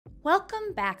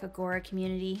Welcome back, Agora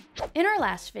community. In our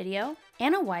last video,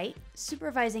 Anna White,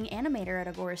 supervising animator at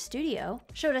Agora Studio,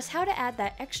 showed us how to add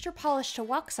that extra polish to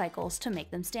walk cycles to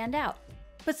make them stand out.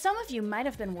 But some of you might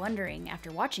have been wondering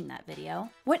after watching that video,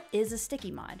 what is a sticky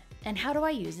mod, and how do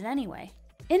I use it anyway?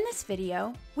 In this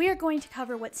video, we are going to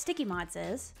cover what sticky mods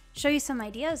is, show you some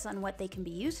ideas on what they can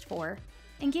be used for,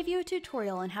 and give you a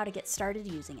tutorial on how to get started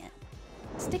using it.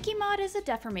 Sticky Mod is a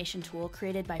deformation tool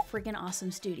created by friggin'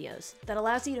 awesome studios that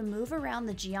allows you to move around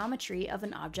the geometry of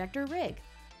an object or rig.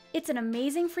 It's an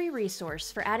amazing free resource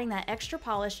for adding that extra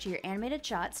polish to your animated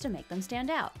shots to make them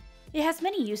stand out. It has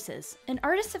many uses, and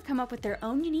artists have come up with their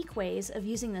own unique ways of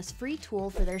using this free tool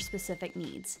for their specific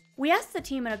needs. We asked the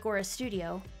team at Agora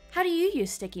Studio, how do you use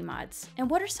sticky mods, and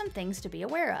what are some things to be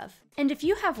aware of? And if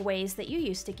you have ways that you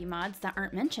use sticky mods that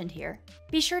aren't mentioned here,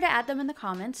 be sure to add them in the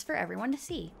comments for everyone to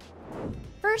see.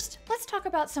 First, let's talk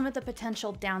about some of the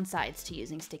potential downsides to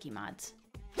using sticky mods.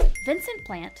 Vincent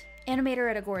Plant, animator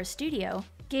at Agora Studio,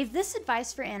 gave this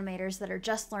advice for animators that are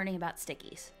just learning about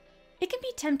stickies. It can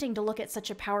be tempting to look at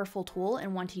such a powerful tool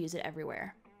and want to use it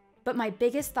everywhere. But my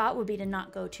biggest thought would be to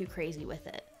not go too crazy with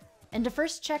it, and to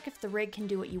first check if the rig can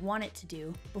do what you want it to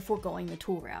do before going the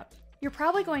tool route. You're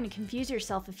probably going to confuse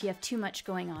yourself if you have too much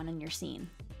going on in your scene.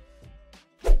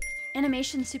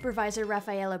 Animation supervisor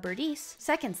Rafaela Berdice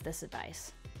seconds this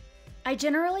advice. I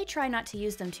generally try not to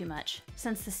use them too much,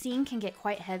 since the scene can get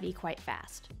quite heavy quite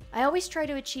fast. I always try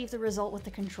to achieve the result with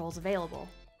the controls available,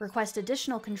 request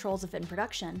additional controls if in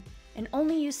production, and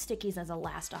only use stickies as a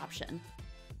last option.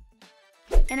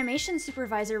 Animation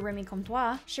supervisor Remy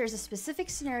Comtois shares a specific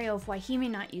scenario of why he may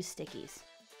not use stickies.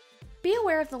 Be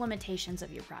aware of the limitations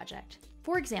of your project.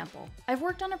 For example, I've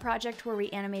worked on a project where we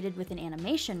animated with an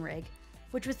animation rig,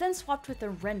 which was then swapped with a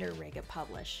render rig at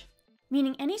publish.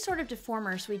 Meaning any sort of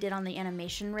deformers we did on the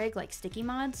animation rig, like sticky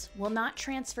mods, will not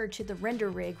transfer to the render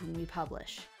rig when we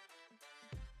publish.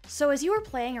 So as you are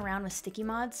playing around with sticky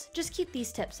mods, just keep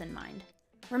these tips in mind.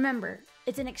 Remember,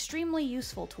 it's an extremely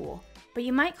useful tool, but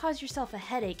you might cause yourself a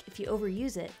headache if you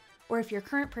overuse it, or if your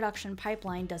current production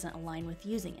pipeline doesn't align with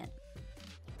using it.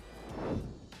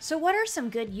 So what are some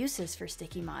good uses for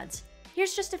sticky mods?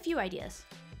 Here's just a few ideas.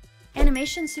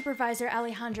 Animation supervisor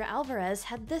Alejandra Alvarez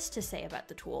had this to say about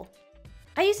the tool.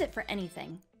 I use it for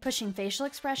anything, pushing facial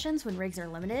expressions when rigs are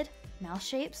limited, mouth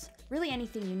shapes, really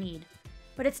anything you need,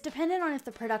 but it's dependent on if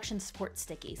the production supports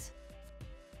stickies.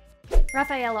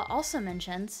 Rafaela also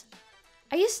mentions,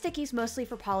 I use stickies mostly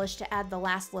for polish to add the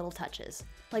last little touches,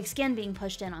 like skin being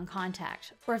pushed in on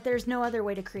contact, or if there's no other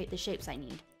way to create the shapes I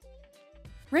need.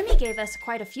 Remy gave us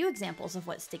quite a few examples of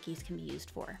what stickies can be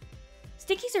used for.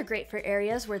 Stickies are great for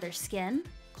areas where there's skin,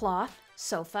 cloth,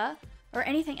 sofa, or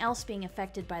anything else being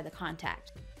affected by the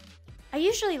contact. I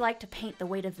usually like to paint the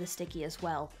weight of the sticky as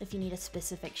well if you need a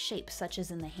specific shape, such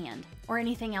as in the hand, or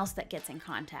anything else that gets in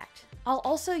contact. I'll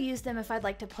also use them if I'd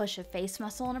like to push a face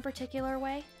muscle in a particular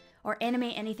way, or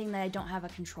animate anything that I don't have a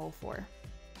control for.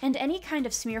 And any kind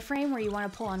of smear frame where you want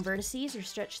to pull on vertices or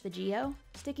stretch the geo,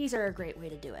 stickies are a great way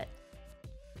to do it.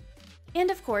 And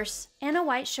of course, Anna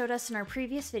White showed us in our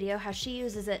previous video how she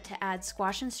uses it to add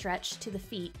squash and stretch to the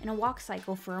feet in a walk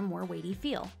cycle for a more weighty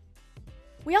feel.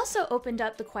 We also opened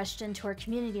up the question to our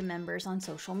community members on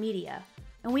social media,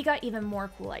 and we got even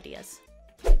more cool ideas.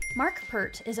 Mark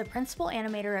Pert is a principal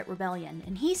animator at Rebellion,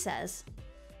 and he says,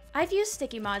 I've used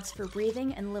sticky mods for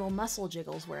breathing and little muscle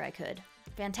jiggles where I could.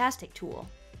 Fantastic tool.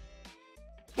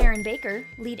 Aaron Baker,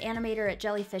 lead animator at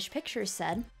Jellyfish Pictures,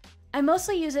 said, I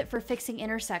mostly use it for fixing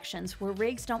intersections where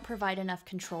rigs don't provide enough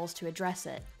controls to address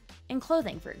it, in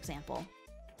clothing for example.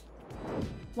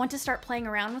 Want to start playing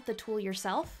around with the tool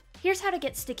yourself? Here's how to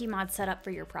get sticky mods set up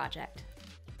for your project.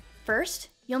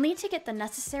 First, you'll need to get the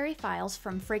necessary files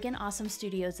from Friggin' Awesome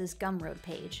Studios' Gumroad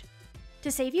page.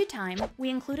 To save you time, we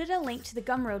included a link to the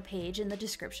Gumroad page in the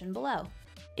description below.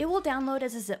 It will download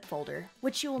as a zip folder,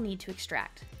 which you will need to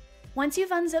extract. Once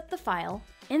you've unzipped the file,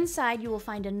 inside you will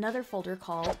find another folder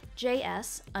called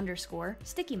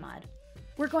js_stickymod.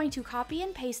 We're going to copy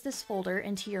and paste this folder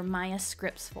into your Maya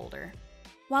scripts folder.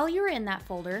 While you're in that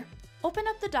folder, open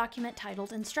up the document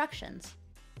titled Instructions.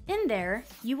 In there,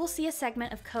 you will see a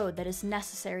segment of code that is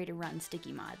necessary to run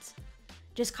sticky mods.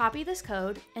 Just copy this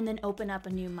code and then open up a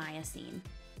new Maya scene.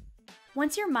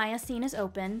 Once your Maya scene is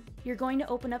open, you're going to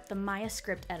open up the Maya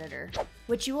script editor,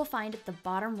 which you will find at the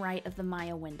bottom right of the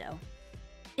Maya window.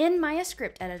 In Maya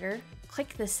script editor,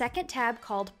 click the second tab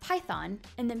called Python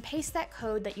and then paste that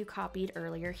code that you copied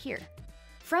earlier here.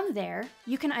 From there,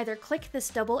 you can either click this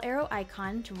double arrow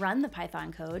icon to run the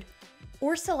Python code,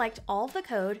 or select all of the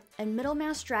code and middle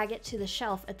mouse drag it to the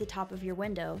shelf at the top of your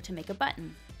window to make a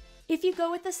button. If you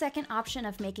go with the second option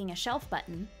of making a shelf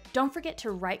button, don't forget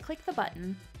to right-click the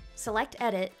button, select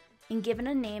Edit, and give it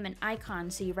a name and icon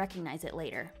so you recognize it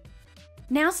later.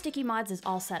 Now Sticky Mods is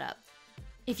all set up.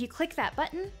 If you click that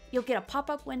button, you'll get a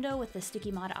pop-up window with the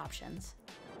Sticky Mod options.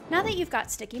 Now that you've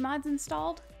got Sticky Mods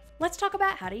installed, let's talk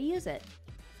about how to use it.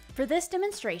 For this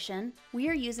demonstration, we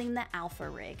are using the Alpha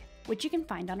rig, which you can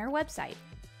find on our website.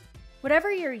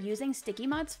 Whatever you're using Sticky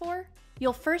Mods for,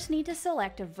 you'll first need to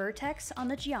select a vertex on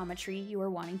the geometry you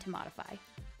are wanting to modify.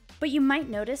 But you might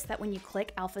notice that when you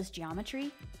click Alpha's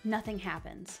geometry, nothing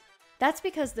happens. That's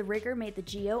because the rigger made the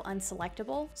geo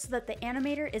unselectable so that the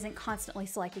animator isn't constantly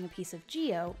selecting a piece of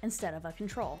geo instead of a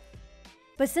control.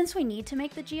 But since we need to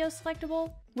make the geo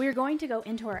selectable, we're going to go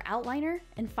into our outliner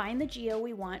and find the geo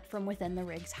we want from within the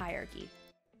rig's hierarchy.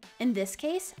 In this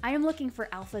case, I am looking for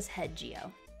Alpha's head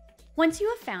geo. Once you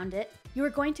have found it, you are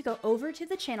going to go over to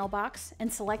the channel box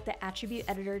and select the Attribute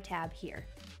Editor tab here.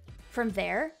 From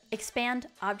there, expand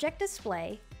Object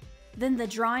Display, then the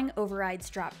Drawing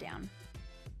Overrides dropdown.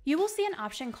 You will see an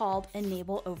option called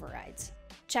Enable Overrides.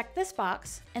 Check this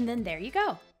box, and then there you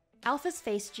go. Alpha's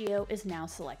face geo is now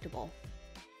selectable.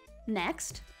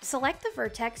 Next, select the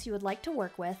vertex you would like to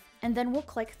work with, and then we'll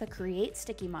click the Create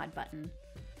Sticky Mod button.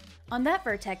 On that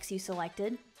vertex you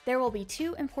selected, there will be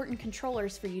two important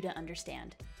controllers for you to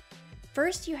understand.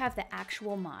 First, you have the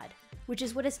actual mod, which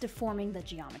is what is deforming the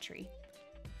geometry.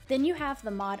 Then you have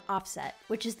the mod offset,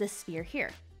 which is this sphere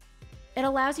here. It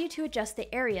allows you to adjust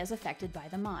the areas affected by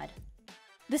the mod.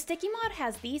 The Sticky Mod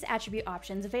has these attribute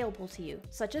options available to you,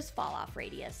 such as fall-off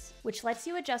radius, which lets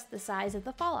you adjust the size of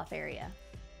the fall-off area.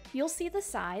 You'll see the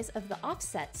size of the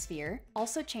offset sphere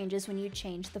also changes when you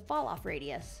change the fall-off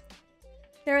radius.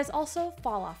 There is also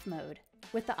fall-off mode,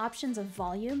 with the options of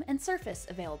volume and surface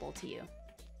available to you.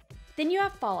 Then you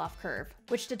have fall-off curve,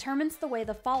 which determines the way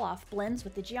the fall-off blends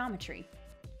with the geometry.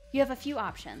 You have a few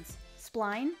options: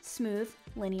 spline, smooth,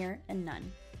 linear, and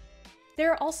none.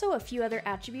 There are also a few other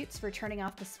attributes for turning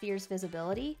off the sphere's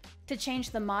visibility, to change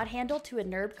the mod handle to a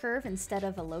NURB curve instead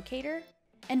of a locator,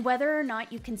 and whether or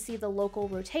not you can see the local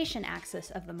rotation axis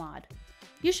of the mod.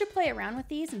 You should play around with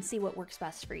these and see what works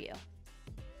best for you.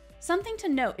 Something to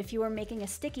note if you are making a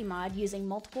sticky mod using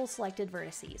multiple selected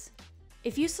vertices.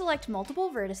 If you select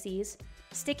multiple vertices,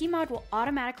 Sticky Mod will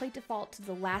automatically default to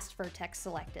the last vertex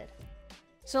selected.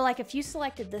 So like if you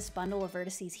selected this bundle of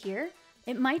vertices here,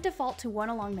 it might default to one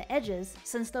along the edges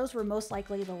since those were most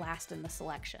likely the last in the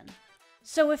selection.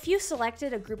 So if you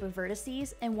selected a group of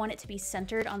vertices and want it to be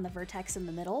centered on the vertex in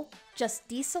the middle, just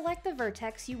deselect the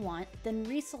vertex you want, then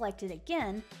reselect it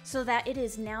again so that it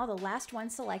is now the last one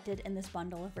selected in this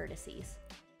bundle of vertices.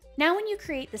 Now when you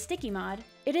create the Sticky Mod,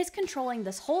 it is controlling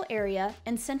this whole area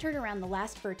and centered around the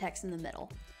last vertex in the middle.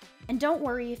 And don't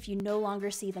worry if you no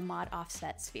longer see the mod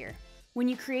offset sphere. When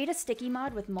you create a Sticky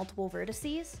Mod with multiple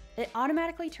vertices, it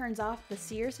automatically turns off the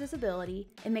sphere's visibility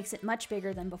and makes it much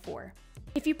bigger than before.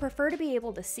 If you prefer to be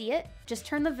able to see it, just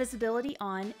turn the visibility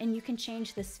on and you can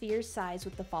change the sphere's size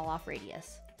with the fall-off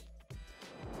radius.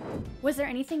 Was there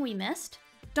anything we missed?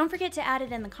 Don't forget to add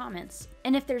it in the comments.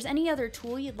 And if there's any other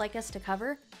tool you'd like us to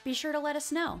cover, be sure to let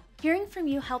us know. Hearing from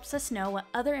you helps us know what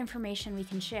other information we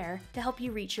can share to help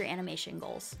you reach your animation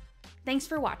goals. Thanks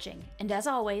for watching, and as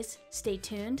always, stay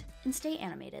tuned and stay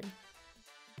animated.